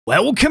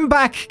Welcome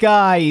back,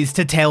 guys,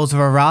 to Tales of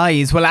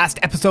Arise. Well, last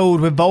episode,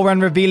 with Vholran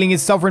revealing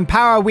his sovereign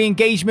power, we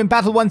engage him in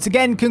battle once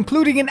again,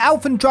 concluding in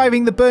Alphen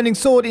driving the burning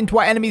sword into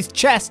our enemy's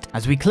chest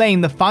as we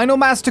claim the final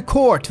master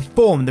core to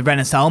form the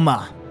Rena.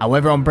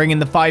 However, on bringing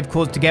the 5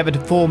 cores together to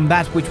form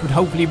that which would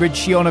hopefully rid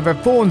Shion of her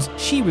thorns,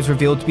 she was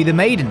revealed to be the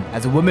Maiden,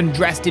 as a woman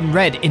dressed in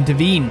red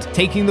intervened,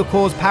 taking the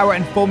core's power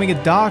and forming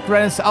a dark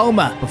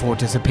Rena before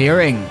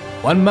disappearing.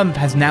 1 month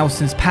has now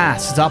since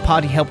passed as our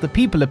party helped the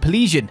people of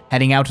Pelegion,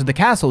 heading out of the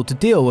castle to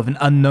deal with an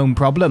unknown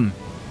problem.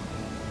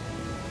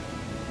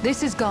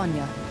 This is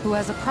Ganya, who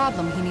has a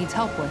problem he needs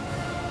help with.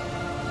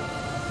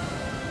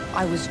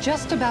 I was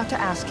just about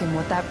to ask him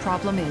what that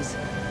problem is.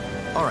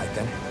 Alright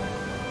then.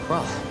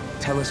 Well,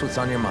 tell us what's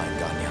on your mind,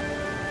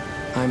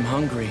 Ganya. I'm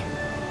hungry.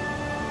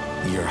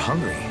 You're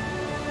hungry?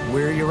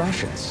 Where are your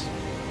rations?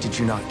 Did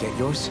you not get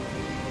yours?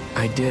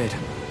 I did.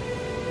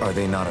 Are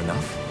they not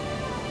enough?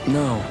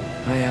 No.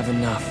 I have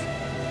enough.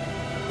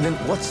 Then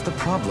what's the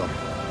problem?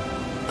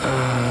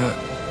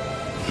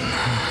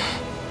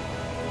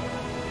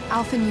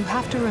 Alphen, you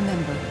have to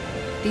remember,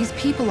 these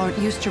people aren't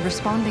used to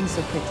responding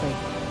so quickly.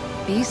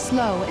 Be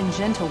slow and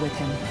gentle with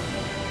him.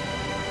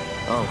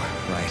 Oh,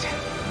 right.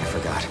 I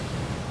forgot.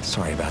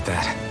 Sorry about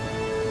that.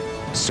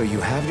 So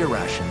you have your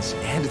rations,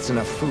 and it's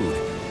enough food,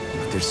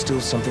 but there's still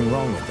something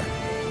wrong with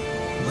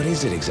them. What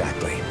is it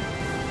exactly?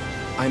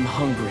 I'm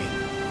hungry.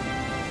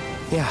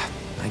 Yeah,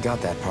 I got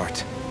that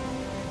part.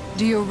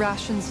 Do your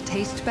rations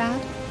taste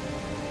bad?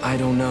 I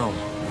don't know.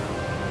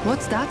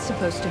 What's that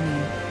supposed to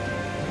mean?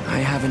 I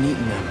haven't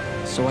eaten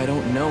them, so I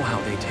don't know how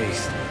they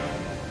taste.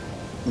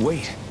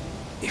 Wait,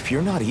 if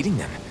you're not eating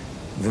them,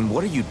 then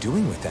what are you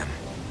doing with them?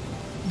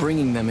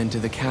 Bringing them into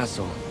the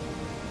castle.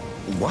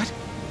 What?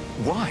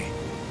 Why?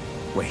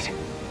 Wait,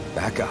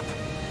 back up.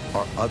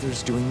 Are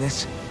others doing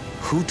this?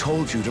 Who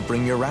told you to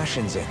bring your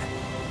rations in?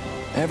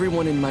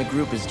 Everyone in my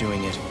group is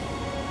doing it.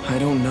 I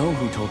don't know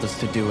who told us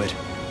to do it.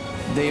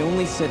 They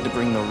only said to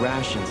bring the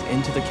rations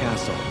into the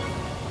castle.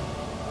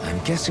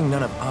 I'm guessing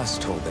none of us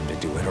told them to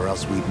do it, or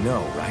else we'd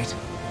know, right?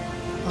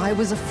 I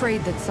was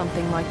afraid that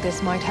something like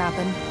this might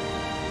happen.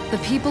 The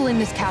people in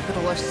this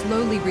capital are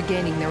slowly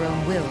regaining their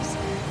own wills,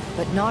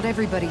 but not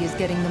everybody is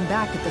getting them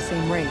back at the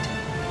same rate.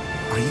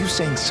 Are you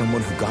saying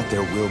someone who got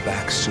their will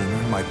back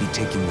sooner might be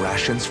taking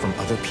rations from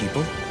other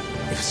people?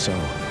 If so,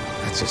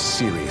 that's a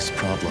serious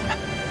problem.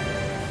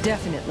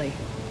 Definitely.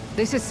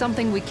 This is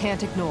something we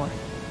can't ignore.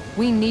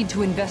 We need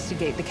to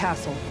investigate the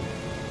castle.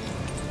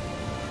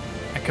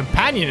 A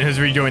companion has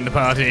rejoined the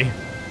party.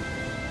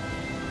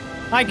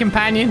 Hi,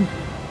 companion.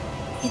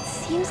 It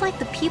seems like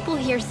the people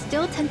here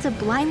still tend to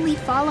blindly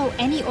follow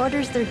any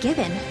orders they're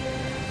given.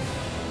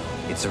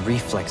 It's a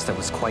reflex that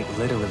was quite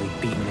literally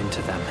beaten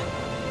into them.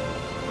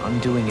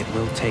 Undoing it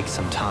will take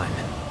some time.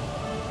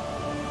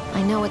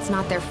 I know it's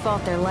not their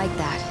fault they're like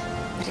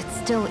that, but it's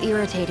still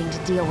irritating to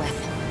deal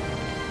with.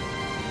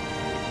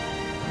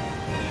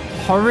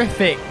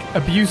 Horrific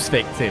abuse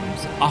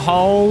victims. A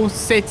whole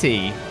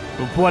city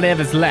with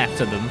whatever's left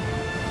of them.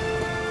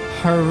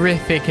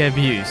 Horrific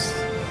abuse.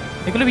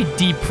 They're gonna be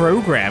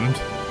deprogrammed.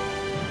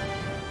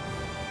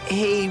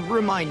 Hey,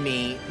 remind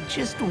me,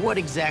 just what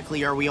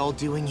exactly are we all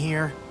doing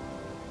here?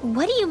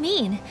 What do you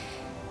mean?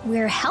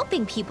 We're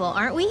helping people,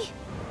 aren't we?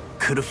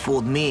 Could have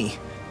fooled me.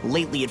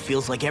 Lately it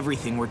feels like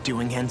everything we're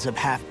doing ends up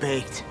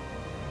half-baked.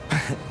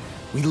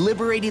 We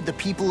liberated the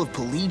people of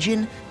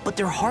Pelegion, but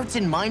their hearts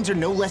and minds are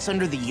no less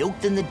under the yoke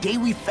than the day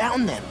we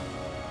found them.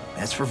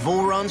 As for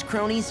Vholran's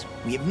cronies,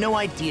 we have no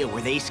idea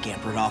where they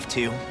scampered off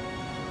to.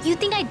 You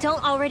think I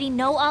don't already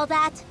know all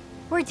that?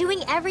 We're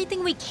doing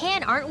everything we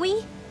can, aren't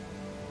we?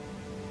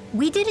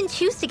 We didn't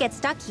choose to get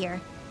stuck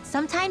here.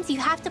 Sometimes you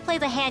have to play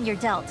the hand you're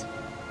dealt.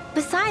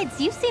 Besides,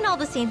 you've seen all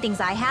the same things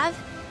I have.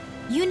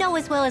 You know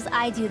as well as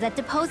I do that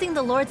deposing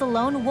the lords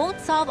alone won't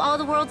solve all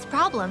the world's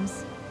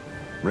problems.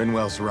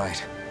 Rinwell's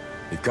right.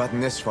 We've gotten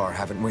this far,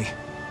 haven't we?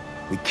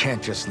 We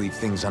can't just leave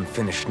things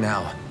unfinished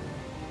now.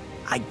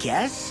 I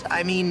guess?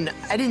 I mean,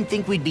 I didn't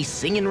think we'd be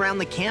singing around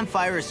the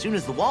campfire as soon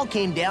as the wall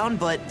came down,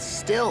 but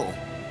still.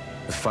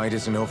 The fight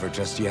isn't over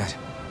just yet.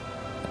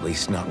 At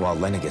least not while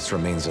Lenegis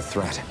remains a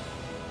threat.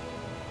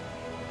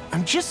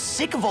 I'm just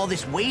sick of all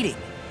this waiting.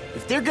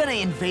 If they're gonna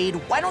invade,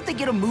 why don't they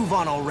get a move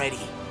on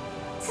already?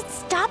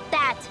 Stop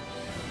that!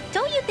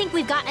 Don't you think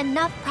we've got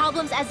enough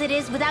problems as it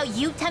is without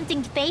you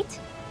tempting fate?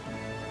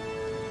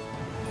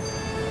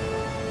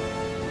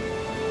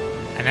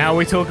 And now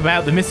we talk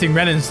about the missing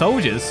Renan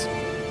soldiers.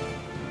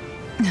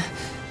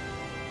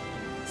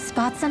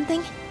 Spot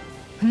something?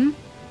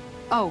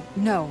 Oh,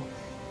 no.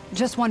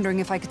 Just wondering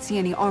if I could see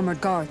any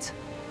armored guards.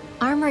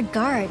 Armored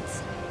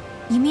guards?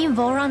 You mean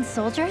Vholran's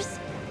soldiers?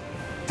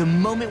 The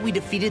moment we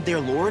defeated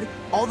their lord,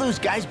 all those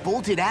guys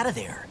bolted out of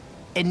there.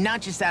 And not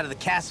just out of the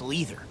castle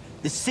either.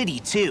 The city,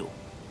 too.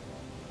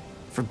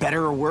 For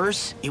better or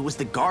worse, it was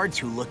the guards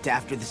who looked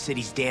after the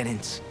city's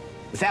Dahnans.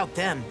 Without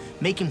them,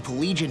 making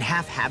Pelegion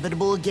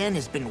half-habitable again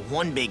has been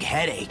one big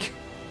headache.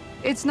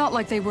 It's not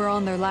like they were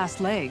on their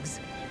last legs.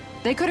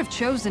 They could have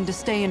chosen to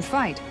stay and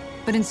fight,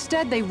 but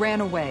instead they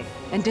ran away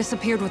and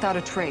disappeared without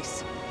a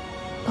trace.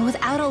 But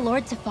without a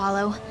lord to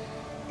follow,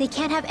 they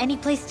can't have any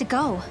place to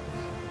go.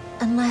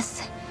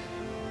 Unless...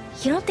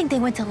 You don't think they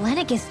went to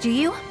Lenegis, do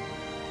you?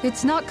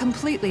 It's not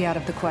completely out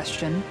of the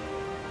question.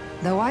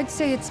 Though I'd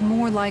say it's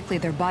more likely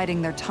they're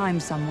biding their time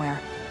somewhere,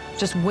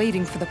 just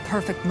waiting for the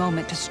perfect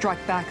moment to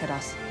strike back at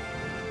us.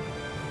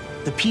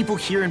 The people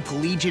here in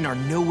Pelegion are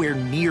nowhere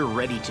near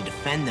ready to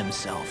defend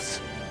themselves.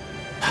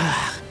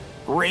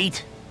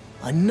 Great.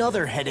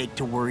 Another headache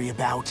to worry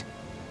about.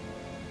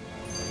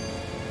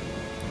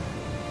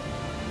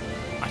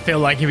 I feel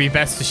like it'd be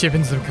best to ship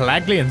in some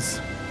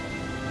Calaglians.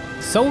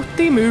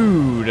 Salty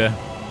mood.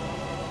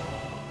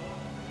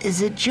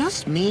 Is it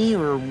just me,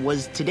 or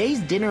was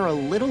today's dinner a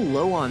little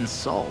low on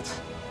salt?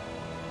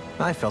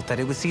 I felt that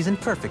it was seasoned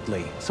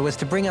perfectly, so as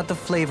to bring out the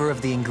flavor of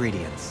the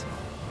ingredients.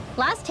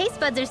 Last taste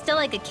buds are still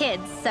like a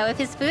kid's, so if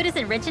his food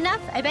isn't rich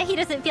enough, I bet he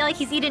doesn't feel like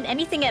he's eaten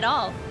anything at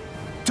all.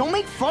 Don't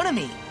make fun of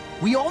me!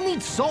 We all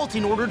need salt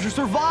in order to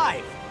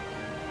survive!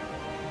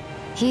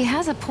 He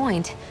has a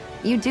point.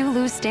 You do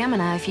lose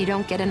stamina if you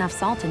don't get enough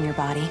salt in your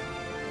body.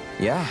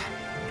 Yeah,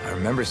 I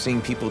remember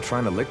seeing people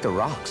trying to lick the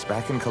rocks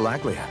back in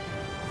Calaglia.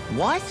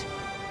 What?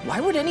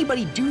 Why would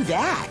anybody do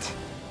that?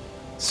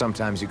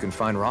 Sometimes you can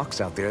find rocks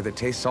out there that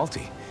taste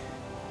salty.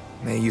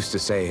 They used to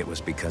say it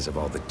was because of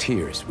all the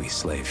tears we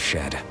slaves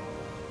shed.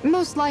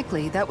 Most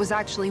likely, that was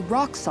actually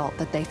rock salt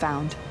that they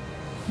found.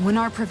 When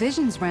our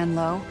provisions ran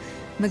low,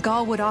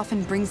 Miguel would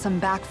often bring some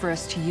back for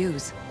us to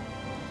use.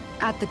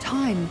 At the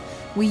time,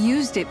 we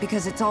used it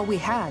because it's all we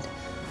had.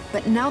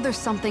 But now there's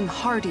something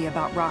hearty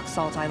about rock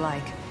salt I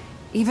like.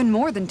 Even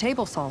more than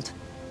table salt.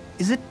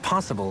 Is it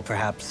possible,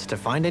 perhaps, to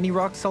find any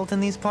rock salt in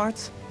these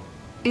parts?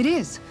 It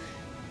is.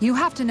 You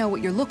have to know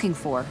what you're looking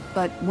for,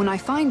 but when I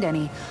find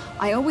any,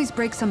 I always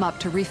break some up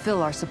to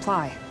refill our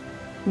supply.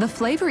 The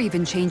flavor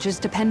even changes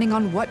depending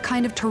on what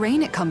kind of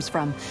terrain it comes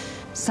from.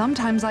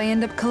 Sometimes I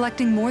end up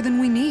collecting more than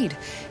we need,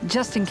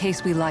 just in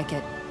case we like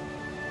it.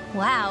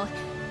 Wow,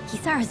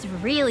 Kisara's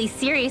really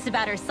serious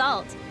about her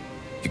salt.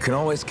 You can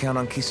always count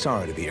on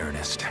Kisara to be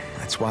earnest.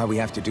 That's why we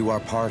have to do our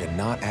part and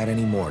not add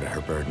any more to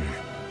her burden.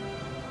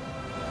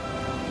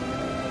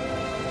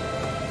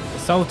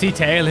 Salty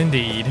tale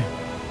indeed.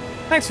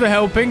 Thanks for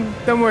helping.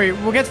 Don't worry,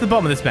 we'll get to the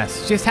bottom of this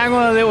mess. Just hang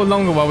on a little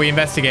longer while we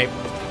investigate.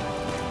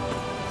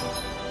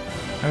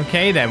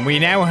 Okay then, we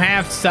now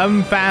have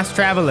some fast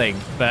traveling,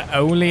 but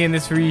only in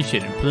this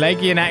region.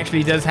 Pelegion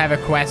actually does have a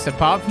quest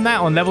apart from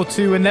that on level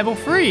 2 and level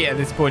 3 at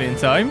this point in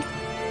time.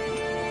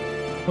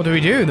 What do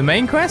we do? The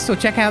main quest or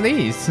check out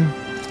these?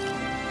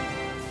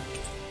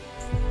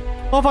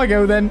 Off I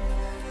go then.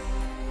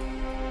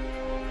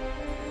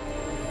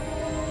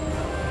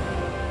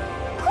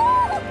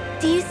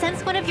 Do you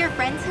sense one of your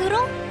friends,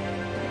 Hoodle?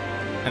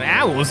 And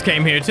owls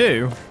came here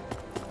too.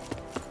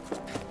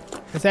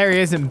 This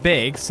area isn't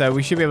big, so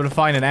we should be able to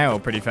find an owl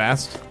pretty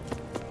fast.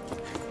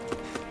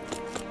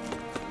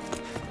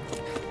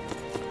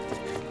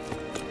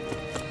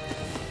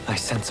 I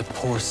sense a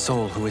poor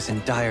soul who is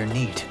in dire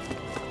need.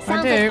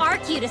 Sounds like our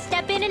cue to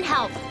step in and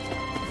help.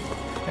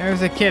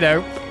 There's a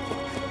kiddo.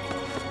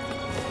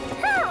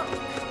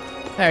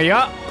 There you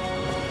are.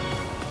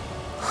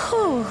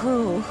 Hoo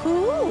hoo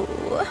hoo.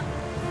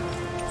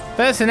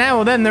 First an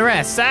owl, then the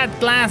rest. Sad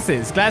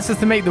glasses. Glasses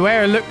to make the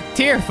wearer look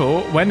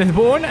tearful when they're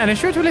born and are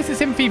sure to elicit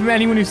sympathy from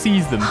anyone who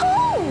sees them.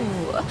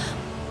 Hoo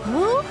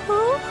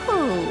hoo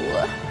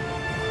hoo.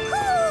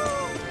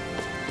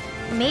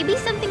 Maybe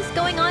something's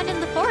going on in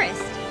the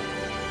forest.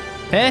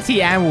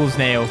 30 owls,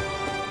 Neil.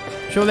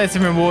 Sure there's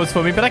some rewards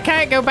for me, but I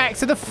can't go back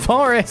to the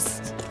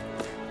forest.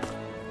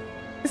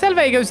 This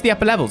elevator goes to the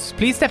upper levels.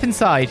 Please step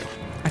inside.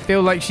 I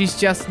feel like she's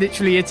just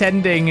literally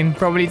attending and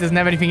probably doesn't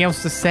have anything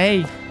else to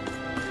say.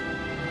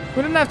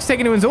 We don't have to take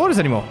anyone's orders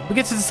anymore. We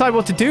get to decide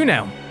what to do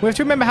now. We have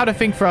to remember how to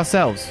think for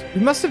ourselves.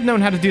 We must have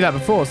known how to do that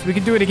before, so we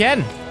can do it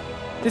again.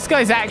 This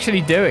guy's actually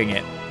doing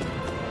it.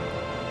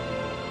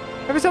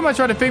 Every time I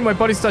try to think, my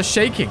body starts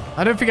shaking.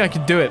 I don't think I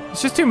can do it.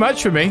 It's just too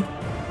much for me.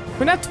 We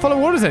don't have to follow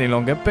orders any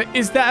longer, but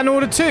is that an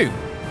order too?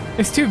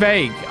 It's too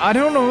vague. I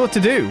don't know what to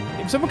do.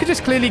 If someone could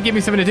just clearly give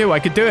me something to do, I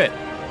could do it.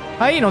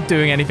 I ain't not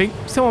doing anything.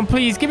 Someone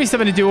please give me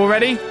something to do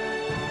already.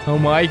 Oh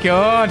my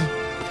god.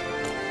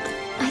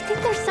 I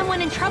think there's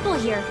someone in trouble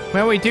here.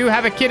 Well, we do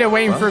have a kiddo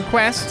waiting for a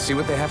quest. See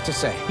what they have to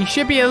say. He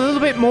should be a little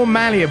bit more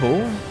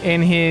malleable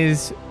in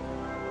his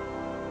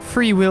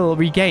free will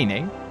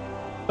regaining.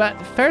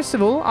 But first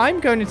of all, I'm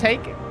going to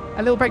take a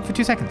little break for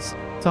 2 seconds.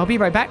 So I'll be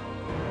right back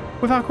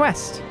with our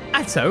quest.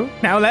 And so,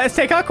 now let us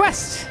take our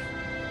quest.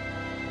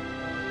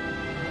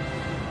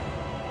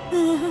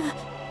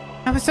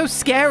 That was so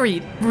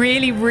scary.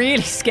 Really,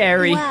 really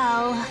scary.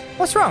 Well...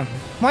 What's wrong?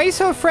 Why are you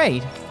so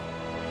afraid?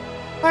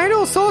 I heard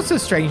all sorts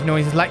of strange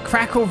noises like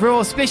crackle,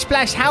 roar, splish,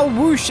 splash, howl,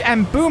 whoosh,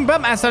 and boom,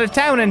 bump outside of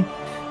town, and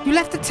you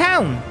left the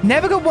town.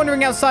 Never go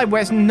wandering outside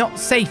where it's not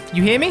safe.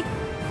 You hear me?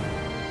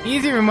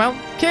 Easy, Rimwell.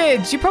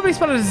 Kids, you probably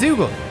spotted a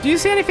Zoogle. Do you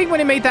see anything when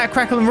it made that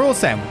crackle and roar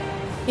sound?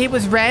 It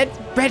was red,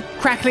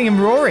 crackling and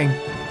roaring.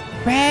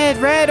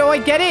 Red, oh, I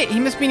get it. He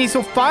must mean he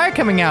saw fire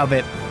coming out of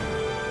it.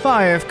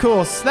 Fire, of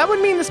course. That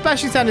would mean the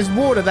splashing sound is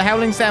water, the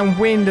howling sound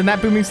wind, and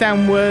that booming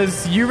sound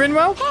was you,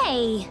 Rinwell?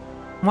 Hey!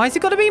 Why's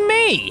it gotta be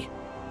me?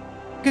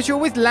 Because you're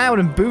always loud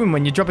and booming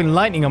when you're dropping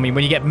lightning on me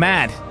when you get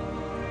mad.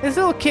 This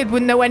little kid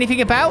wouldn't know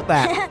anything about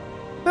that.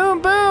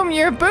 Boom, boom,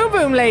 you're a boom,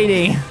 boom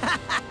lady.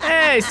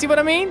 Hey, see what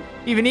I mean?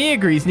 Even he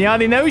agrees, and he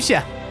hardly knows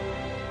ya.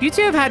 You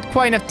two have had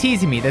quite enough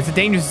teasing me. There's a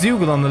dangerous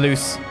Zoogle on the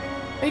loose.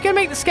 Are you gonna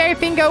make the scary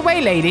thing go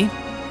away, lady?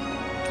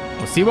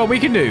 We'll see what we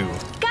can do.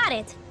 Got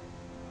it.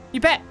 You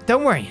bet.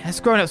 Don't worry. Us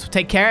grown-ups will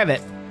take care of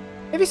it.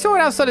 If you saw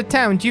it outside of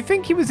town, do you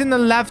think he was in the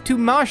Lav 2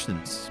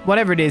 marshlands?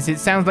 Whatever it is, it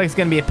sounds like it's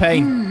gonna be a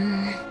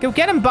pain. Go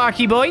get him,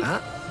 Barky boy.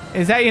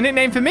 Is that your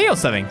nickname for me or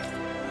something?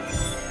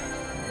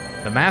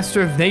 The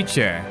Master of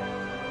Nature.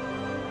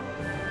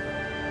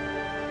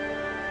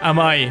 Am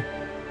I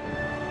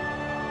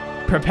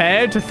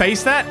prepared to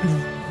face that?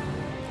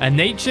 A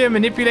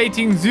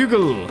nature-manipulating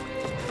Zoogle.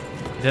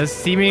 It does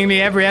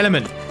seemingly every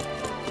element.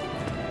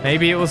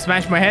 Maybe it will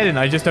smash my head in,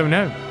 I just don't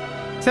know.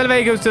 This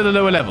elevator goes to the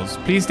lower levels.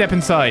 Please step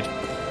inside.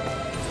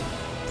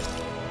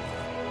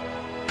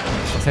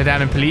 Let's head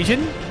down in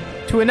Pelegion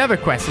to another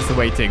quest that's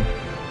awaiting.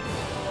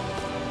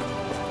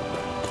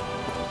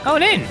 Oh,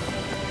 and in!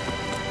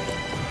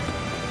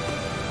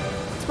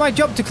 It's my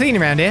job to clean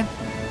around here.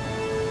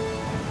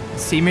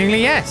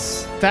 Seemingly,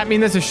 yes. That means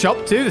there's a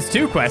shop too? There's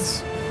 2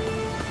 quests.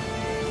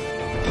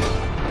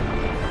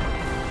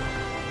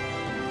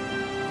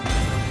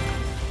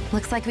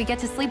 Looks like we get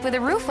to sleep with a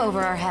roof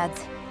over our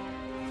heads.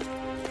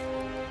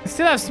 They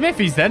still have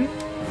smithies then.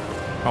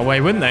 Oh,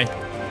 wait, wouldn't they?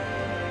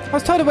 I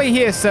was told to wait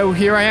here, so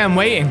here I am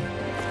waiting.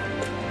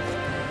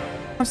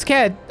 I'm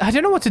scared. I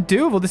don't know what to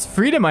do with all this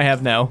freedom I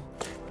have now.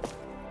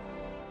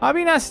 I've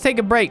been asked to take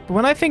a break, but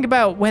when I think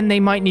about when they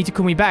might need to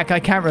call me back, I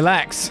can't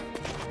relax.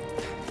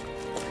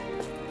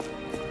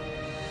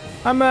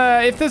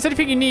 If there's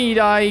anything you need,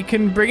 I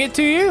can bring it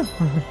to you.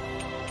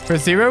 For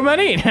 0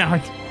 money? No,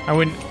 I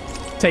wouldn't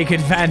take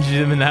advantage of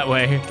them in that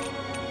way.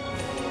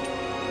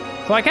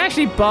 So I can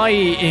actually buy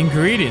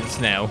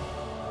ingredients now.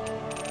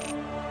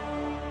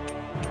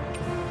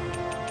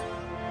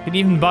 I can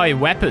even buy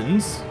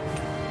weapons.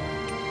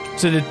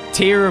 To the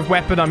tier of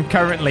weapon I'm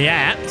currently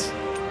at.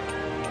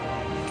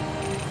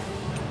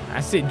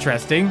 That's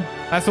interesting.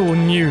 That's all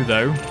new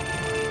though.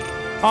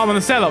 Oh, I'm on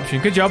the sell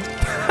option. Good job.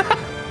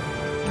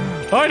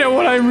 I know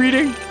what I'm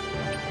reading.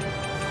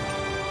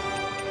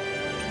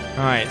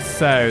 Alright,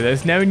 so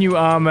there's no new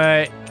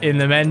armor in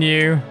the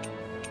menu.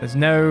 There's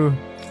no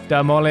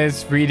dumb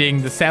Olis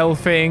reading the sell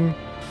thing.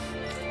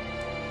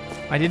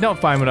 I did not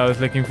find what I was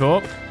looking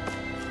for.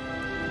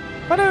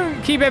 If I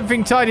don't keep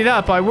everything tidied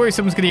up, I worry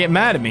someone's going to get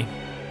mad at me.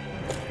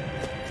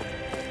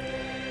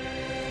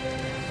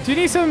 Do you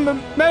need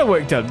some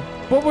metalwork done?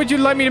 What would you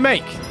like me to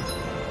make?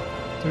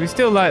 Do we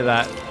still like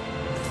that?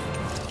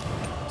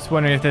 Just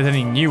wondering if there's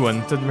any new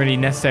ones. Doesn't really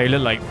necessarily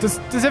look like. Does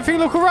everything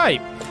look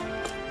alright?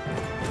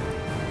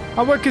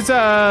 I work as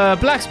a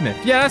blacksmith.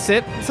 Yeah, that's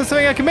it. Is that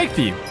something I can make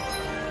for you?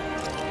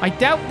 I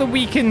doubt that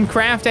we can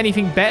craft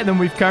anything better than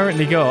we've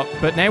currently got,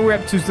 but now we're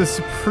up to the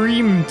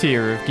supreme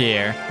tier of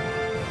gear.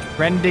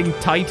 Rending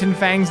Titan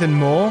Fangs and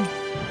more.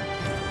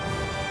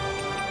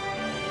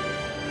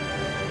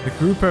 The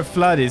Grouper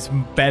Flood is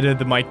better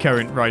than my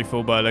current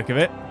rifle by the look of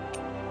it.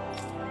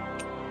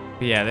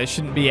 But yeah, there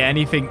shouldn't be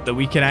anything that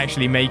we can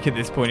actually make at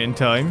this point in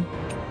time.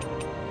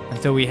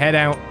 Until we head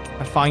out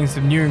and find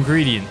some new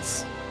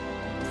ingredients.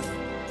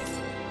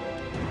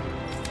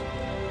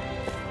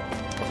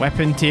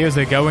 Weapon tiers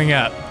are going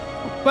up.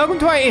 Welcome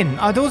to our inn.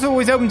 Our doors are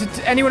always open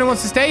to anyone who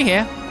wants to stay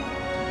here.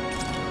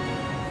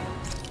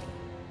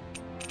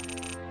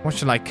 What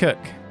shall I cook?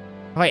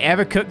 Have I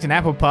ever cooked an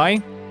apple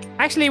pie?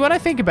 Actually, when I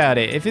think about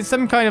it, if it's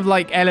some kind of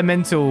like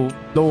elemental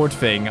lord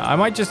thing, I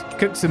might just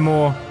cook some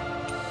more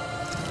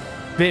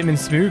vitamin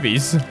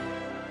smoothies.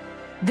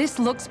 This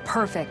looks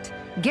perfect.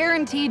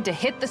 Guaranteed to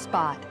hit the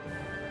spot.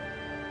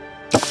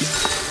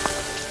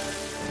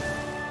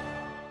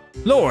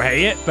 Lore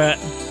hate it, but...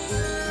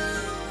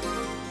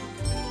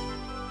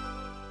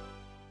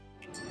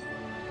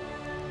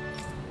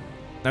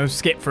 no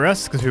skip for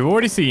us, because we've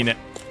already seen it.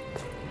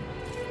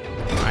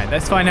 Alright,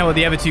 let's find out what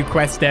the other 2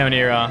 quests down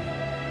here are.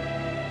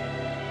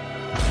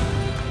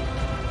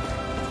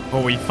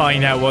 Before we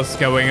find out what's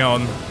going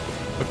on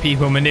with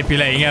people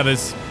manipulating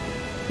others.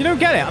 You don't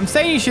get it. I'm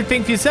saying you should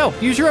think for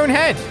yourself. Use your own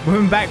head.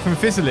 Woman back from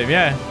Thistleif,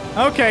 yeah.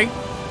 Okay.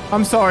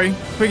 I'm sorry.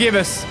 Forgive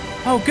us.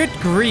 Oh, good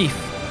grief.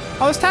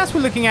 I was tasked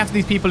with looking after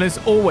these people and it's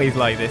always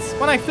like this.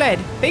 When I fled,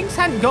 things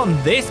hadn't gotten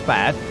this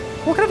bad.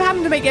 What could have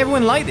happened to make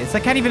everyone like this?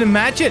 I can't even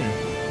imagine.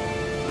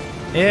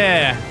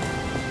 Yeah.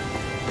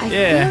 I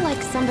feel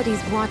like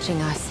somebody's watching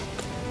us.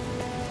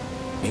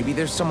 Maybe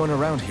there's someone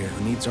around here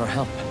who needs our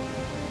help.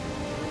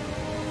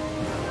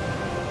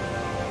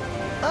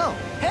 Oh,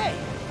 hey!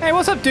 Hey,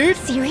 what's up, dude?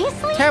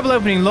 Seriously? Terrible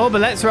opening, Lord,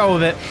 but let's roll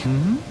with it.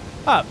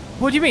 Up?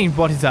 What do you mean,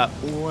 what is up?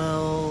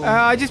 Well...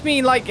 I just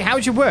mean, like,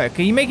 how's your work?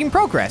 Are you making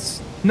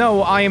progress?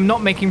 No, I am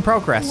not making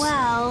progress.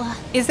 Well...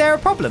 Is there a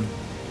problem?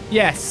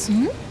 Yes.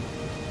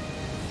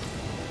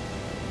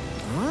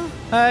 Huh?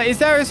 Is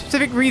there a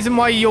specific reason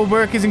why your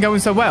work isn't going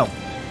so well?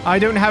 I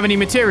don't have any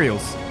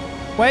materials.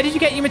 Where did you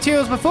get your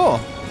materials before?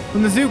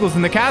 From the Zeugles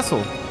in the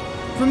castle.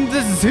 From the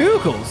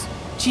Zeugles?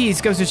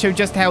 Jeez, goes to show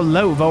just how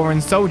low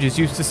Vholran's soldiers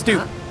used to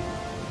stoop.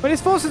 But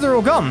his forces are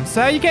all gone,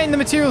 so how are you getting the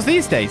materials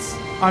these days?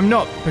 I'm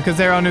not, because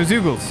there are no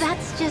Zeugles.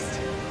 That's just...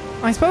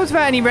 I suppose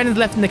without any Renans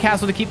left in the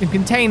castle to keep them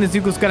contained, the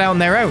Zeugles got out on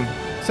their own.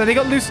 So they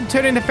got loose and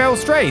turned into feral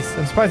strays.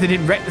 I'm surprised they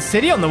didn't wreck the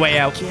city on the way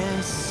out.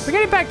 Yes. We're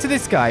getting back to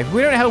this guy. If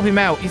we don't help him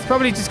out, he's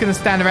probably just going to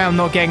stand around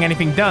not getting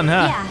anything done,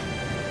 huh? Yeah.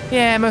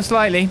 Yeah, most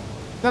likely.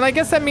 Then I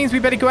guess that means we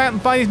better go out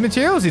and find these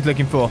materials he's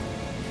looking for.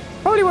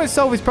 Probably won't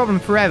solve his problem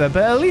forever,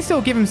 but at least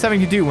it'll give him something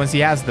to do once he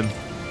has them.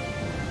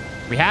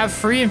 We have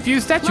 3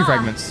 infused statue Law.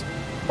 fragments.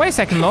 Wait a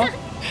second, Law.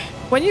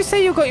 When you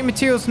say you got your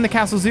materials from the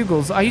castle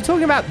Zeugles, are you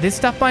talking about this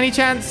stuff by any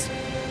chance?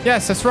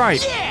 Yes, that's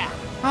right. Yeah.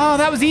 Oh,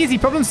 that was easy.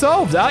 Problem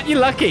solved. Aren't you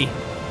lucky?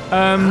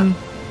 Huh?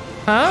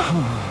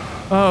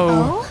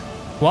 Oh.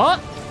 What?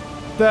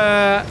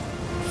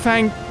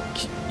 Thank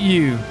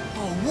you.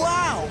 Oh,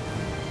 wow.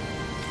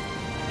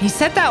 He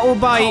said that all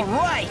by... All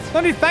right.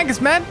 Don't need to thank us,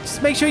 man.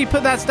 Just make sure you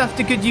put that stuff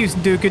to good use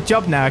and do a good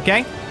job now,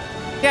 okay?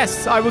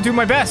 Yes, I will do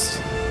my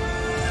best.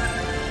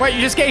 Wait,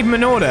 you just gave him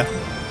an order.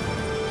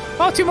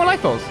 Oh, 2 more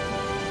life balls.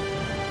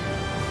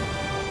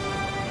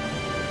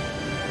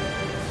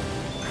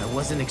 I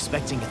wasn't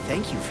expecting a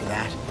thank you for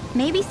that.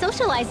 Maybe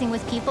socializing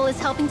with people is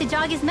helping to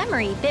jog his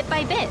memory bit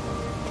by bit.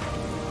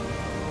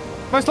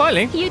 Most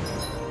likely. You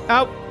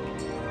Oh,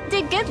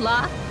 did good,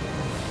 Law.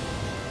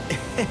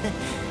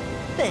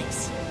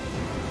 Thanks.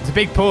 there's a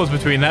big pause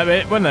between that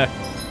bit, wasn't there?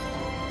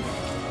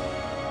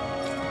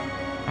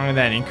 And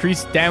then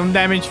increased down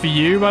damage for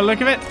you by the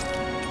look of it.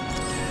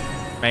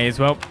 May as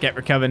well get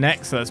recover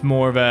next, so that's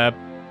more of a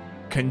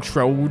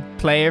controlled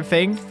player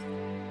thing.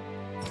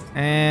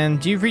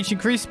 And you've reached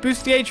increased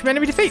boost gauge from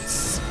enemy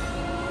defeats,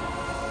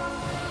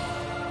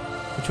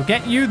 which will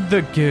get you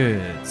the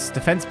goods.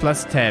 Defense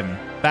plus 10.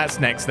 That's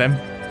next then.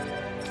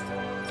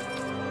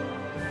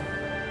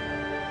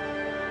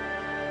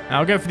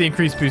 I'll go for the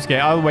increased boost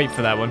gauge. I'll wait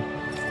for that one.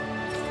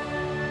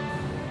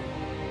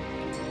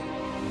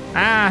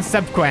 Ah,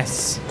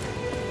 subquests.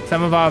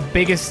 Some of our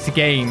biggest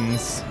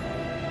gains.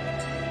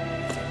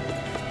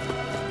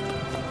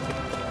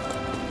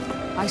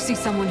 I see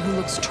someone who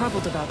looks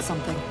troubled about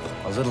something.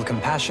 A little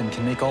compassion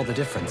can make all the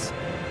difference.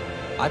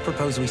 I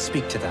propose we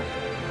speak to them.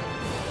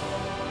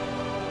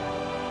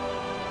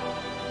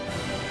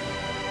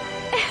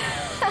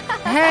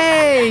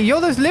 Hey,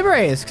 you're those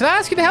liberators. Could I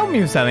ask you to help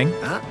me with something?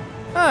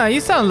 Ah, you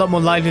sound a lot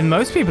more lively than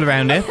most people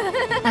around here.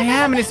 I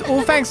am, and it's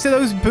all thanks to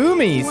those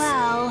boomies.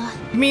 Well,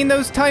 You mean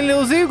those tiny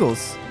little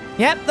Zeugles?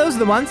 Yep, those are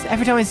the ones.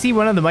 Every time I see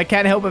one of them, I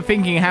can't help but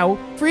thinking how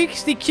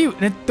freakishly cute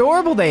and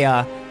adorable they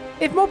are.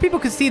 If more people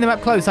could see them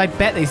up close, I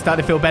bet they start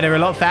to feel better a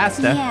lot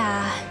faster.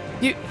 yeah.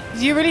 Do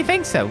you really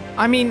think so?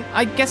 I mean,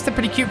 I guess they're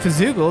pretty cute for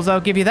Zeugles,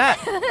 I'll give you that.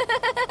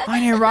 I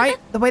know, right?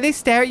 The way they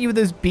stare at you with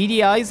those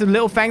beady eyes and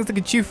little fangs that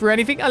can chew through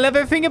anything, I love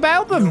everything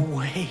about them. No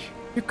way.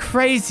 You're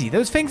crazy.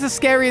 Those things are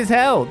scary as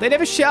hell. They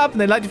never shut up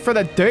and they like to throw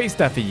that dirty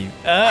stuff at you.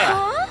 Ugh.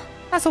 Huh?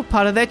 That's all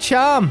part of their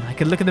charm. I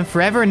could look at them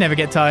forever and never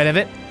get tired of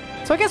it.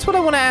 So I guess what I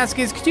want to ask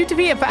is, could you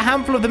defeat a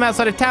handful of them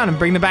outside of town and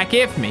bring them back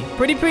here for me?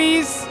 Pretty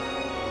please?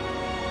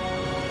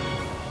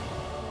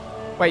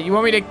 Wait, you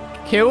want me to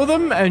kill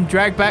them and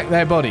drag back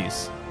their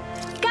bodies?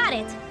 Got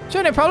it.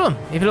 Sure, no problem.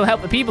 If it'll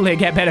help the people here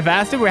get better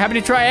faster, we're happy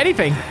to try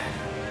anything.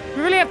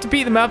 We really have to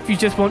beat them up if you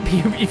just want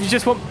people,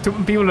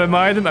 people to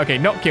admire them. Okay,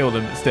 not kill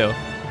them, but still.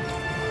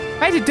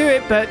 I hate to do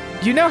it, but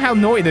you know how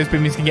naughty those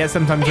boomies can get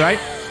sometimes, right?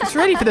 It's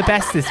really for the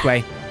best this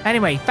way.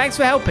 Anyway, thanks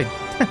for helping.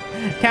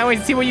 Can't wait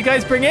to see what you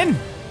guys bring in.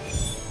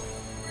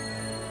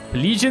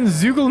 Pelegion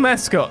Zeugle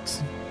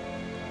mascot.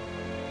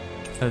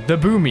 The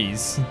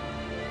boomies.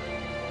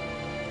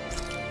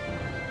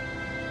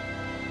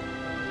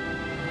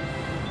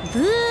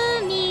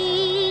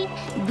 Boomy!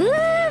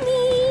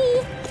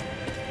 Boomy!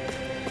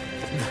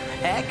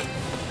 Heck?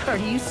 Are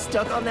you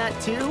stuck on that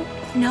too?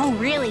 No,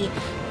 really.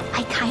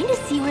 I kind of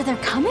see where they're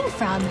coming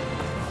from.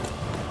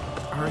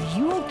 Are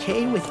you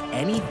okay with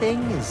anything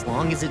as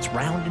long as it's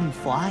round and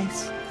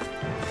flies?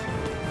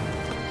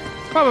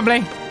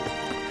 Probably.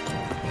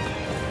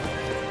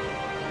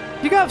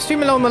 If you go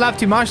upstream along the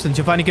Lavatu marshlands,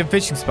 you'll find a good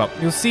fishing spot.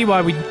 You'll see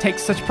why we take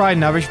such pride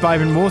in our rich,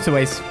 vibrant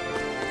waterways.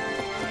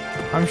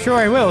 I'm sure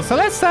I will. So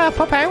let's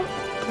pop out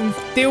and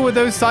deal with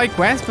those side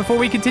quests before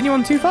we continue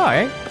on too far,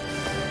 eh?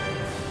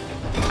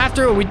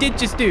 After all, we did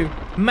just do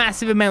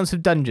massive amounts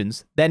of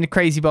dungeons, then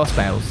crazy boss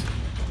battles.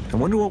 I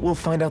wonder what we'll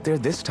find out there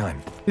this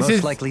time. This Most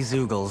is likely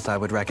Zeugles, I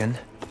would reckon.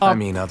 I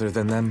mean, other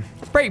than them.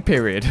 break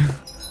period.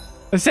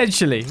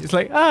 Essentially, it's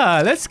like,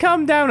 let's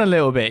calm down a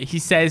little bit, he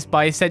says,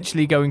 by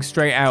essentially going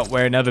straight out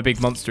where another big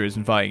monster is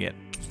and fighting it.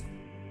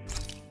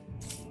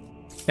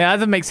 Yeah, that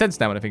doesn't make sense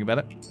now when I think about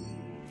it.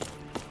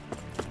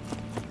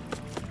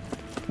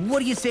 What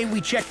do you say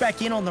we check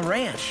back in on the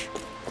ranch?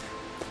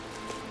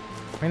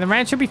 I mean, the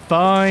ranch should be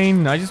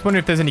fine. I just wonder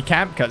if there's any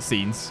camp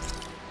cutscenes.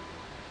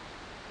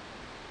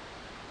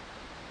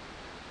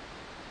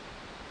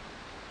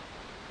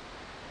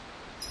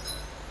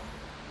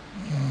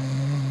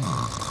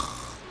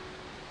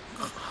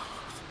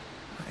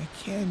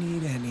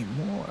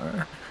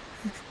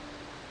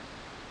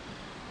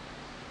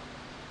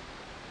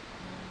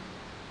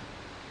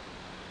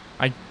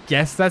 I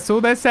guess that's all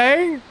they're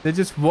saying? They're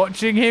just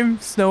watching him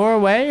snore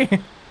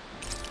away?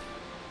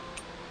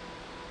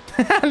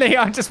 They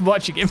are just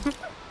watching him.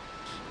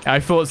 I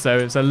thought so.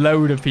 It's a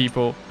load of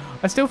people.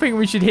 I still think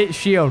we should hit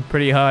Shion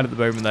pretty hard at the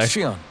moment, though.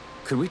 Shion,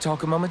 could we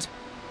talk a moment?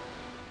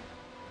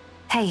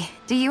 Hey,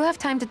 do you have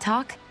time to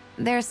talk?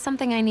 There's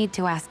something I need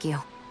to ask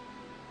you.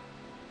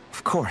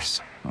 Of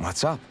course.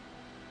 What's up?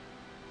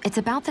 It's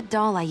about the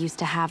doll I used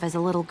to have as a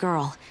little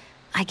girl.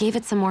 I gave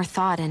it some more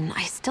thought, and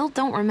I still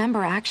don't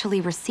remember actually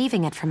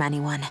receiving it from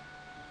anyone.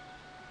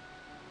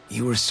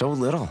 You were so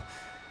little.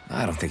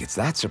 I don't think it's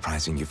that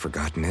surprising you've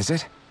forgotten, is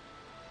it?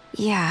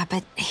 Yeah,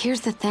 but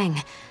here's the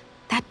thing.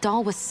 That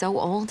doll was so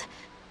old,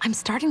 I'm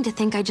starting to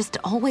think I just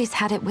always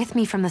had it with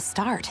me from the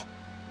start.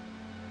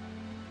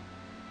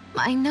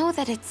 I know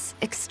that it's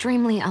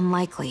extremely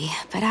unlikely,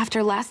 but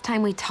after last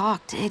time we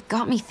talked, it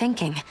got me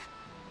thinking.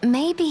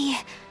 Maybe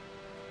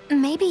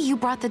you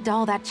brought the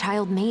doll that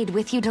child made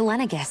with you to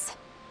Lenegis.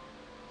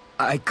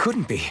 I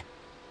couldn't be.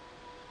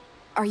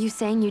 Are you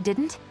saying you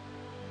didn't?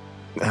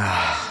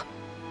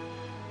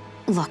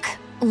 Look,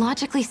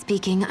 logically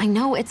speaking, I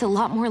know it's a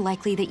lot more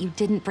likely that you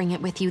didn't bring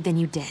it with you than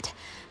you did.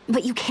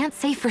 But you can't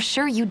say for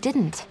sure you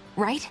didn't,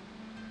 right?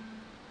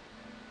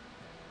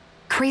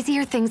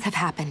 Crazier things have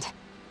happened.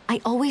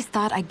 I always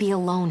thought I'd be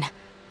alone,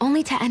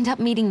 only to end up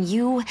meeting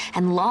you,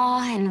 and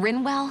Law, and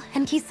Rinwell,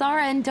 and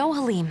Kisara, and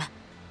Dohalim.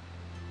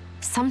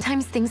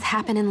 Sometimes things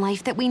happen in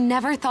life that we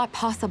never thought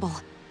possible.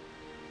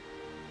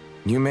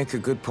 You make a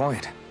good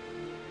point.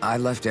 I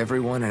left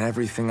everyone and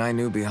everything I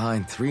knew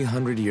behind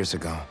 300 years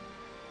ago.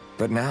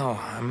 But now,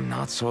 I'm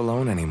not so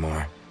alone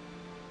anymore.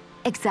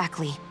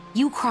 Exactly.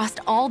 You crossed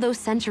all those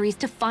centuries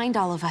to find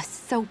all of us,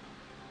 so...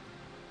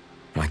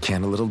 Why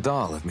can't a little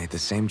doll have made the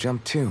same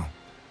jump too?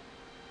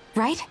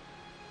 Right?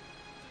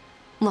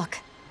 Look,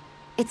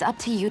 it's up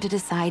to you to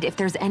decide if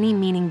there's any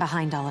meaning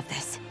behind all of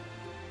this.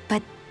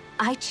 But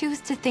I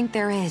choose to think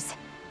there is.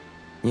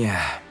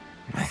 Yeah,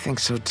 I think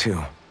so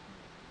too.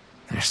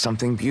 There's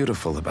something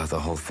beautiful about the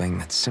whole thing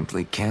that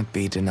simply can't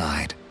be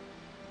denied.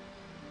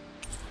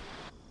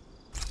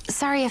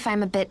 Sorry if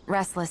I'm a bit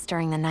restless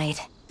during the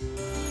night.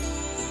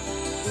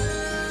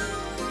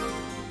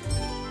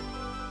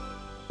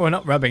 We're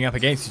not rubbing up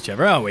against each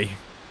other, are we?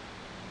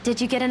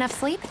 Did you get enough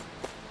sleep?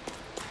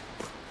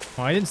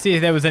 Well, I didn't see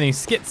if there was any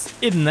skits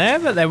in there,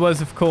 but there was,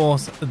 of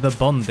course, the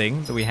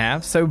bonding that we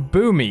have. So,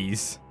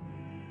 boomies.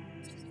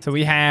 So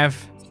we have...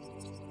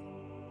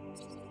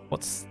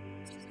 What's...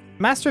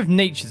 Master of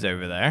Nature's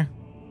over there.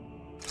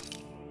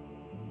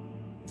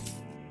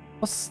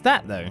 What's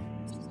that, though?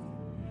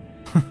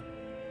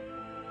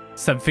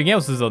 Something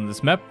else is on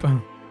this map.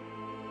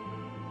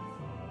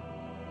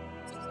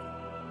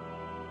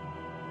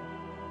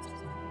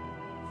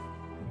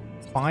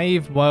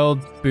 5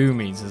 wild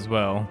boomies as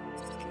well.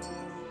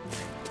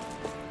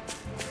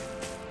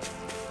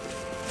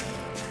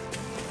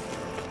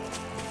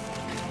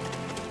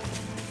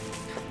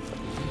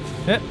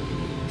 Yep.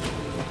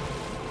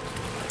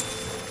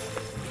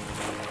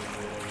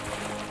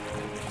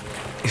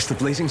 Is the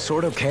blazing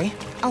sword okay?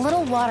 A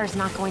little water's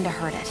not going to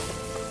hurt it.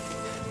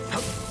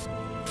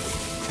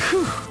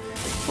 Phew,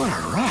 what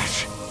a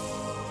rush.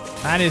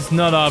 That is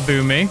not our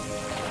boomy.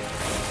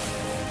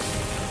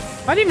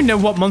 I don't even know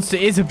what monster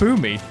is a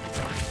boomy.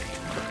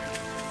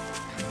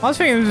 I was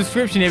thinking in the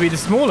description it'd be the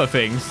smaller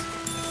things.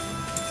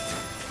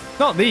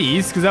 Not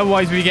these, because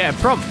otherwise we get a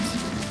prompt.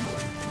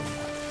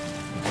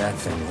 That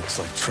thing looks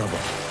like trouble.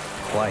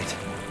 Quite.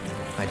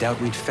 I doubt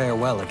we'd fare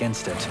well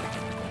against it.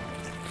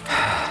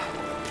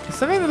 There's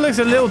something that looks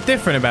a little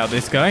different about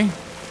this guy.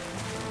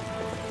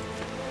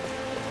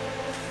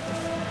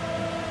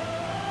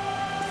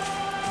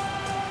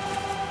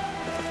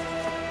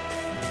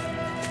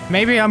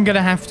 Maybe I'm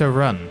gonna have to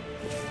run.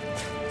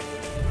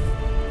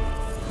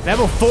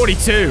 Level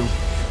 42.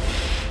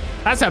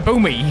 That's a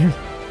boomy.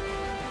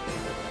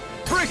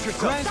 Brace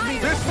yourself.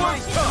 This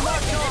one's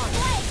tough.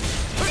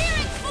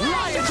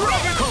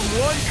 Come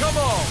one, come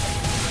all.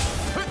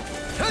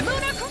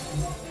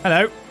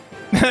 Hello.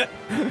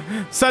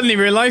 Suddenly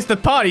realized the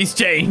party's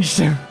changed.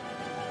 The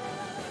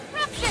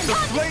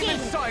flame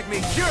inside me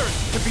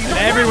yearns to be.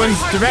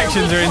 Everyone's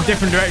directions are in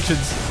different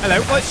directions.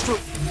 Hello.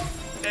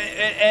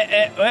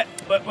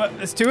 What?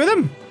 There's 2 of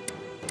them?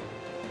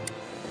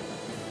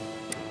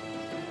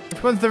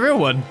 Which one's the real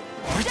one?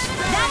 That's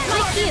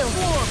my cue.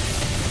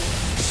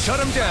 Shut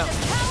him down.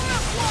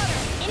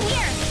 In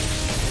here.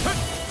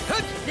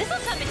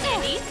 This'll come in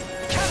handy.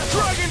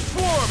 Dragon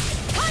swarm.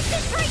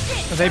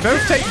 Concentration. They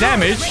both take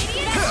damage.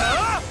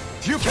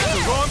 You picked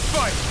the wrong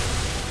fight.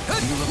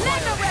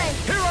 Mega ray.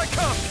 Here I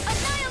come.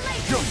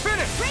 Annihilation. You're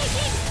finished.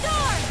 Raging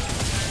storm.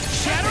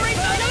 Shattering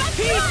to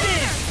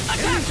pieces!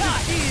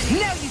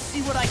 Now you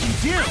see what I can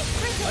do!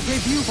 A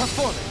debut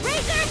performance!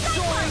 Razor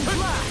cyclone.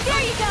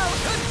 There you go.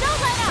 Don't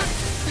let up.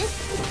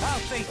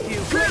 I'll thank you!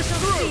 Pierce the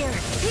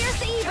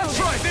evil.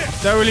 Try this.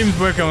 Dolim's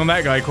working on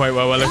that guy quite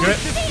well. Look at it.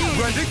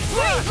 Ready?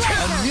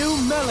 A new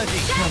melody!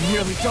 I'm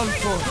nearly done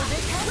for!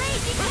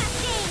 Raging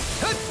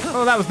cascade.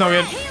 Oh, that was not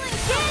good. Healing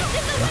dance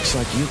in the Looks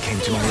like you came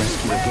to my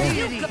rescue again.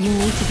 You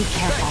need to be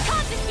careful.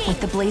 With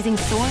the blazing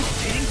sword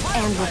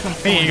and with my I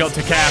think he got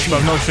to cast, but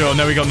I'm not sure.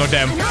 No, he got knocked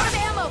down.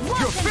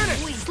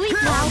 Sleep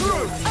now.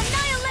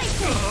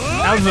 Annihilation.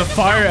 That was a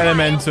fire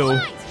elemental.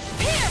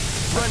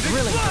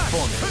 Thrilling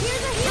performance.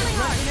 Here's a healing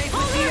art.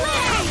 Holy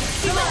land.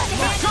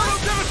 Eternal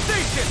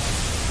devastation.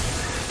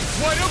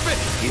 Wide open.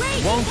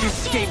 It won't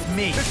escape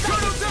me.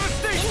 Eternal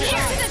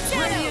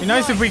devastation. Be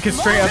nice if we could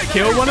straight up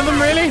kill one of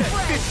them, really.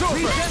 It's over.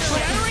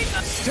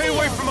 Stay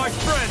away from my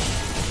friend.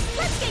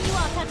 Let's get you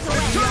all tucked away.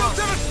 Eternal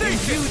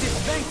devastation.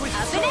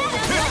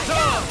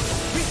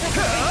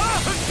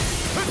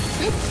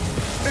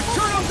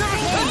 Eternal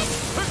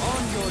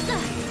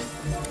devastation.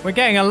 We're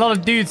getting a lot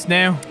of dudes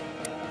now.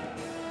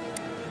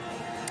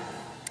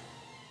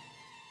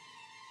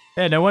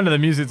 Yeah, no wonder the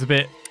music's a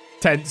bit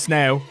tense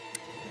now.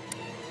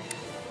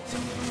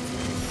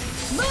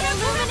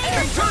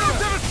 Eternal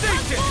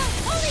devastation.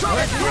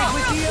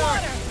 Stalagmite.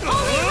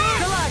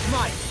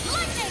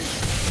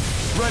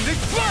 Rending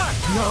flash.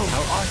 No,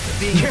 our arts are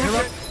being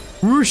interrupted.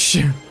 Whoosh!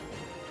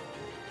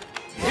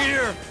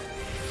 Here.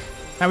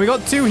 Now we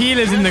got 2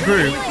 healers in the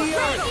group. I'll bring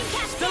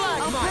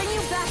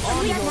you back to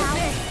me now.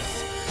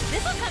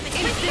 This'll come in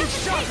quickly.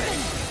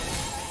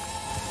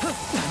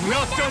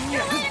 Not done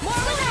yet.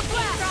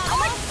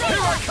 Here I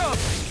come.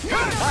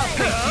 I'll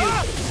face you.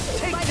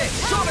 Take this.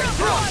 Sonic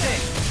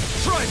thrusting.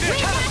 Try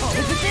this.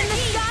 If it's in the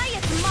sky,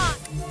 it's mine.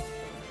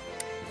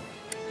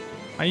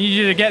 I need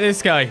you to get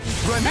this guy.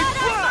 Rending Not on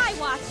flash. my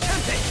watch.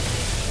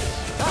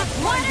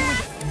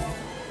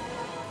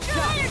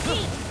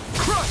 Energy.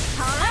 Crush.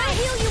 I'll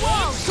heal you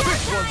all.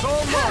 This one's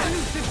all mine.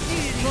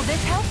 Will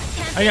this help? I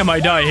think I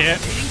might die here.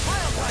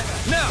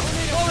 Now,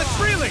 all is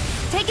freely.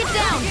 Take it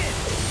down. I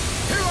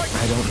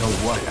don't know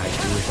what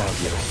I'd do without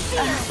you.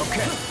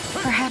 Okay.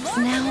 Perhaps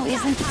now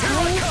isn't the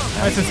time?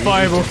 That's a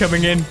fireball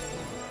coming in.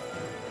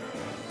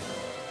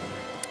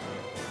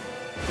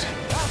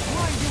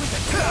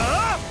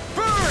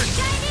 Burn.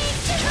 Chinese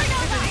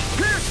supernova.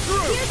 Pierce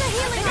through. Here's a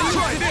healing art.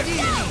 Try this.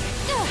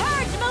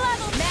 Purge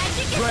malevolent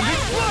magic is Rending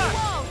out. flash.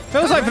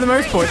 Feels like for the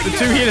most part, the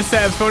 2 healer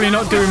setup's probably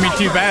not doing me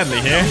too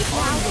badly here. Get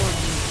on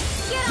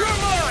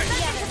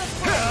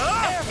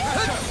there.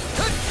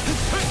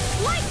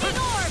 Lightning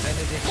orb.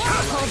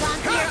 Hold on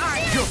to your art.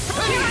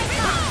 Here I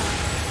come.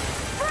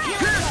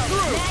 Pierce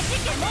through.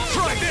 Magic is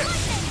Try this.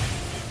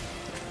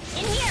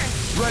 in here.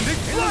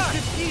 Rending flash.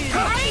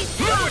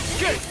 No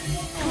escape.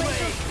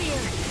 Glacial spear.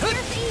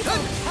 Here's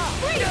evil.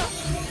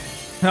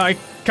 I'm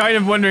kind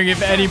of wondering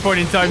if at any point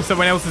in time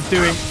someone else is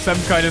doing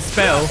some kind of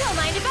spell. Don't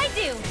mind if I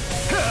do.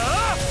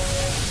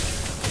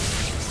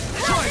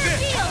 Try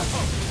this.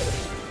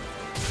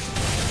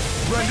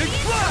 Rending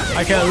flash.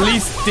 I can at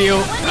least deal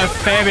a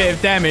fair bit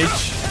of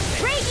damage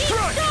Raging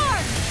storm.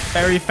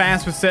 very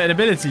fast with certain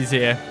abilities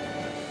here.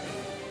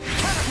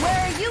 Where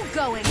are you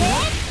going?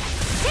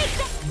 Take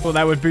that. Well,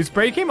 that would boost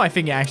break him. I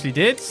think it actually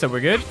did, so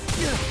we're good.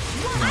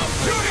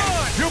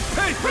 You'll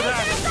pay for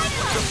that.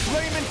 The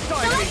flame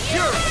inside me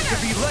yearns to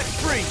be let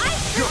free.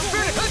 You're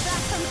finished.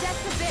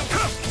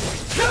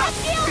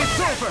 It's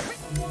over.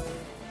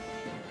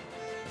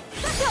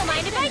 Don't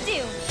mind if I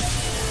do.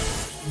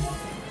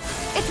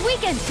 It's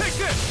weakened. Take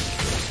this.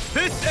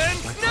 This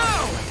ends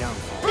now.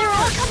 They're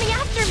all coming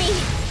after me.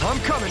 I'm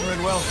coming,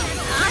 Rinwell.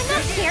 I'm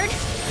not scared.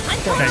 I'm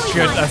Okay, totally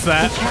good. fine. That's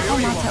that. Careful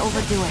not to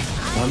overdo it.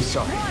 I'm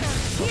sorry.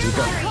 I'll do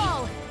better.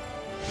 Call.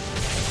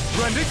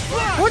 Rending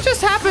flash. What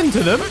just happened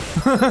to them?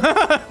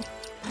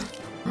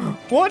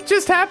 What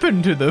just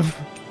happened to them?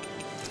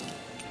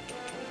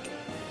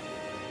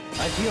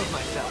 I've healed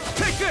myself.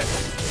 Take this.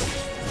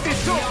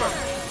 It's over.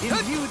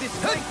 Imbue this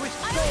vanquished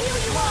I'll soul heal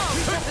with you all.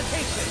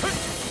 resuscitation.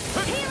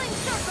 Healing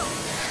circle.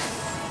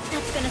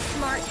 That's been a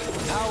smart.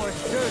 Power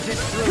surges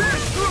through.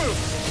 Pierce through.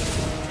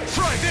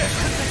 Try this.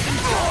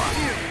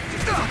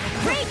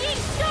 Raging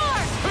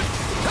storm.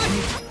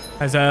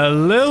 There's a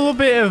little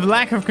bit of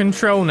lack of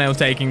control now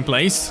taking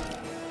place.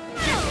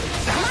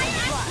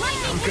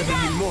 Lightning Gonna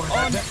need more.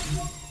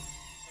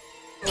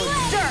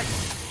 Dirt.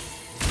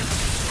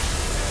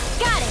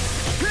 Got it.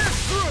 Pierce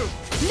through.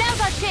 Now's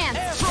our chance.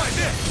 Try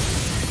this.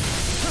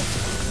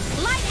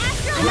 Light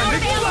astral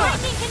Lightning veil. flash.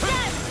 Lightning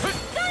condemned.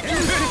 Thunder.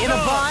 In a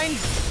bind.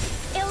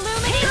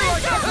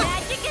 Illuminating dark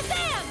magic is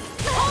am.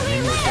 Holy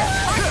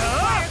land.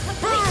 Fire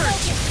complete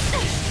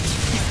focus.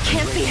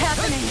 Can't be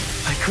happening.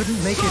 I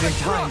couldn't make it in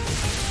time.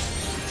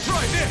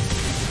 Try this.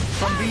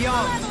 From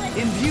beyond,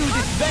 imbue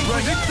this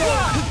vanquished soul.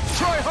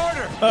 Try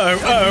harder. Uh-oh,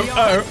 uh-oh,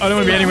 uh-oh. I don't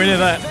want to be anywhere near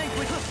that.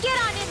 Get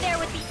on in there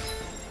with the.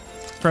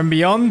 From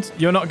beyond,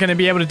 you're not going to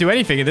be able to do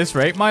anything at this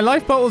rate. My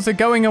life bottles are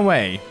going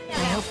away. I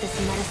hope this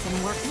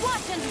medicine works.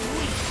 Watch and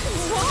weep.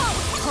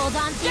 Whoa. Hold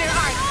on to your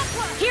art.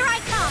 Here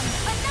I come.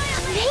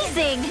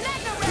 Amazing.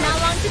 Not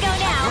long to go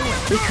now.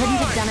 We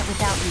couldn't have done it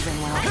without you,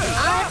 Rinwell.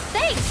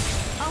 Thanks.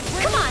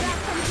 Come on.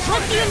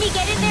 Let's you and me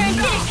get in there and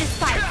finish this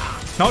fight.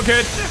 Not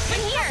good. In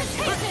here.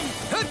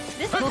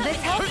 Will this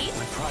help?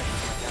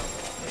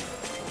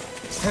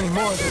 Any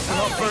more of this and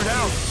I'll burn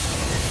out.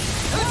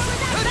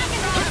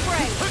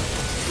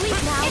 Sleep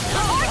now. It's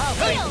our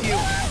field.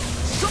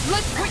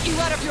 Let's put you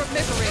out of your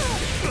misery.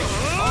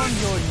 On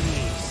your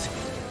knees.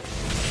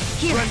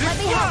 Here, let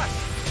me help.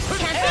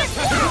 Can't this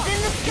in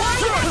the sky?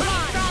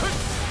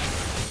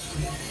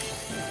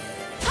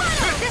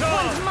 This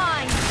one's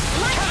mine.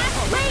 My ass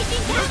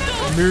raging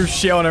cascade. Move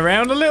Shion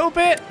around a little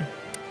bit.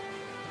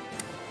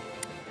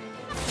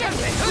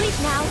 Sleep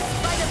now.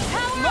 By the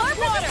power of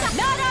water.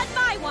 Not on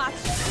my watch.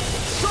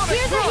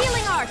 Here's a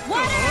healing art.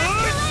 Water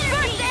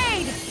first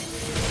aid.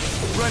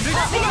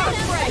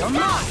 Come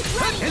on!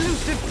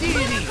 Elusive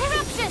deity!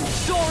 Corruption.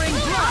 Soaring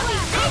blood!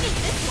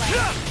 This way.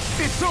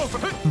 It's over!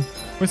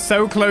 We're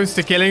so close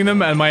to killing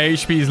them, and my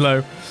HP is low.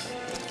 In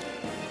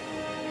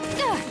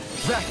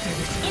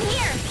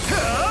here.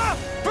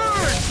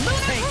 Burn!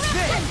 Take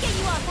this. Get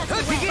you off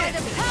that way. By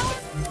the power.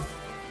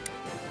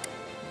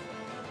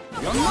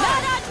 Not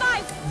on my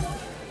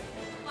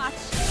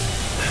watch.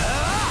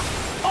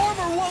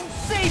 Armor won't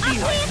save you!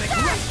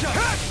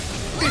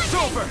 It's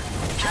over!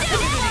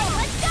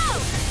 Let's go!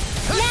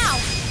 Now!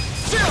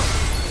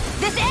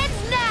 This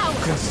ends now!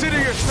 Consider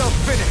yourself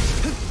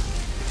finished!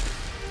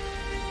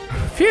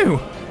 Phew.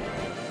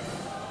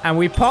 And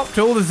we popped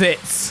all the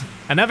zits.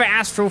 Another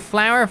astral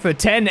flower for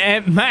 10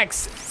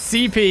 max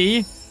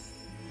CP.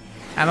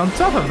 And on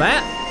top of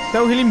that,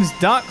 Dohalim's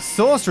Dark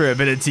Sorcerer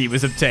ability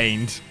was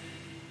obtained.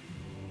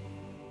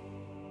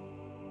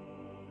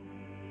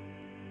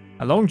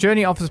 A long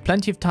journey offers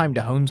plenty of time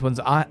to hone one's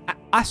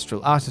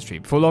astral artistry.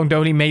 Before long,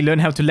 Dohalim may learn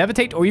how to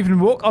levitate or even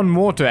walk on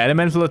water.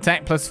 Elemental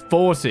attack plus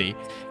 40.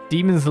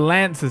 Demon's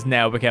Lance has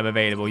now become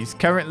available. He's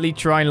currently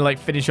trying to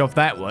finish off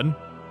that one.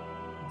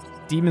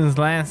 Demon's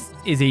Lance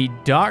is a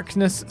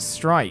darkness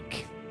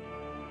strike.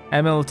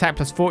 Elemental attack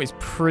plus 4 is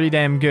pretty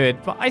damn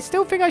good, but I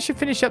still think I should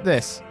finish up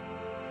this.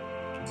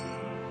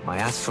 My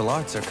astral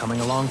arts are coming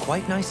along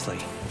quite nicely.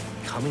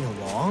 Coming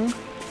along?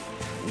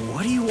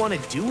 What do you want to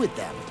do with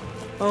them?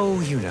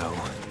 Oh, you know.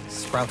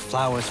 Sprout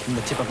flowers from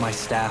the tip of my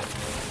staff,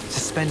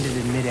 suspended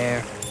in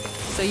midair.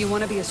 So you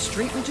want to be a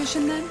street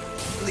magician then?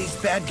 These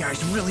bad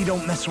guys really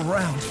don't mess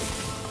around.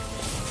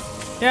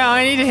 Yeah,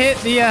 I need to hit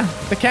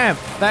the camp.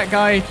 That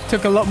guy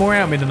took a lot more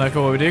out of me than I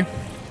thought he would do.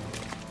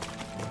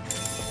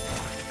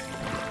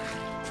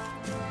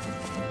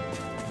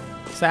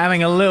 So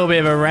having a little bit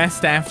of a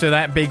rest after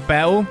that big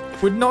battle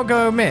would not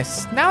go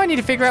amiss. Now I need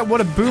to figure out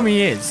what a boomy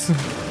is.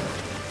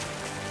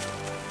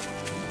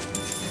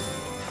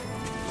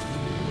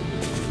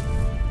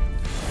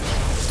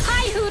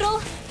 Hi,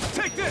 Hoodle!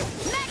 Take this!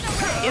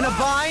 In a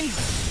bind?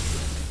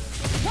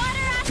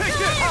 Water Take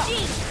astral this!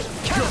 energy!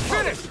 You're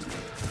finished!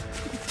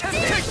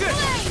 Take this!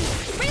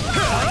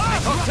 Reload!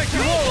 I'll take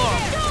you all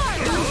off!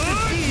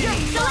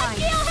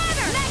 Celestial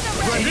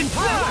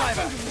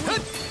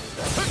River!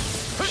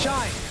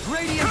 Shine!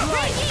 Radiant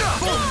light!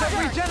 Full of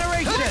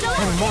regeneration!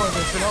 One more of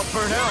this and I'll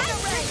burn out!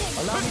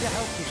 Allow me to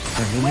help you.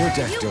 I'm in your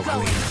deck,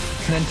 Dohalim.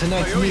 Then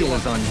tonight's meal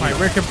is on you. Right,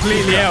 we're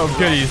completely out of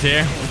goodies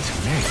here.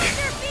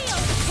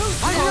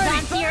 Hold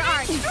on to your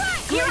art!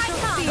 Here I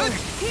come!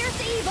 Here's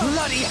the evil!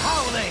 Bloody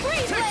howling!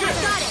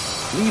 Got it!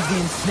 Leave the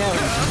ensnaring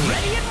to me.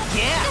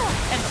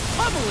 Yeah! And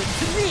pummel it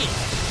to me!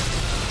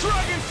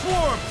 Dragon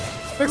Swarm!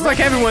 Looks like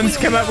everyone's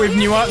come up with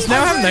new arts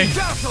now, haven't they?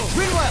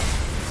 Rinwell!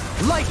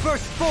 Light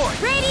burst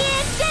forth!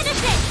 Radiant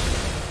Genesis!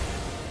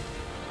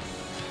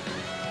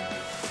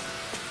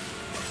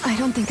 I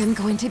don't think I'm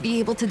going to be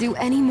able to do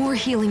any more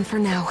healing for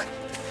now.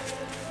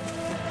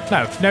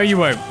 No, you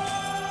won't.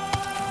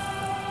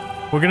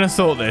 We're gonna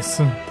sort this.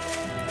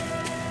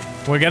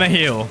 We're gonna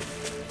heal.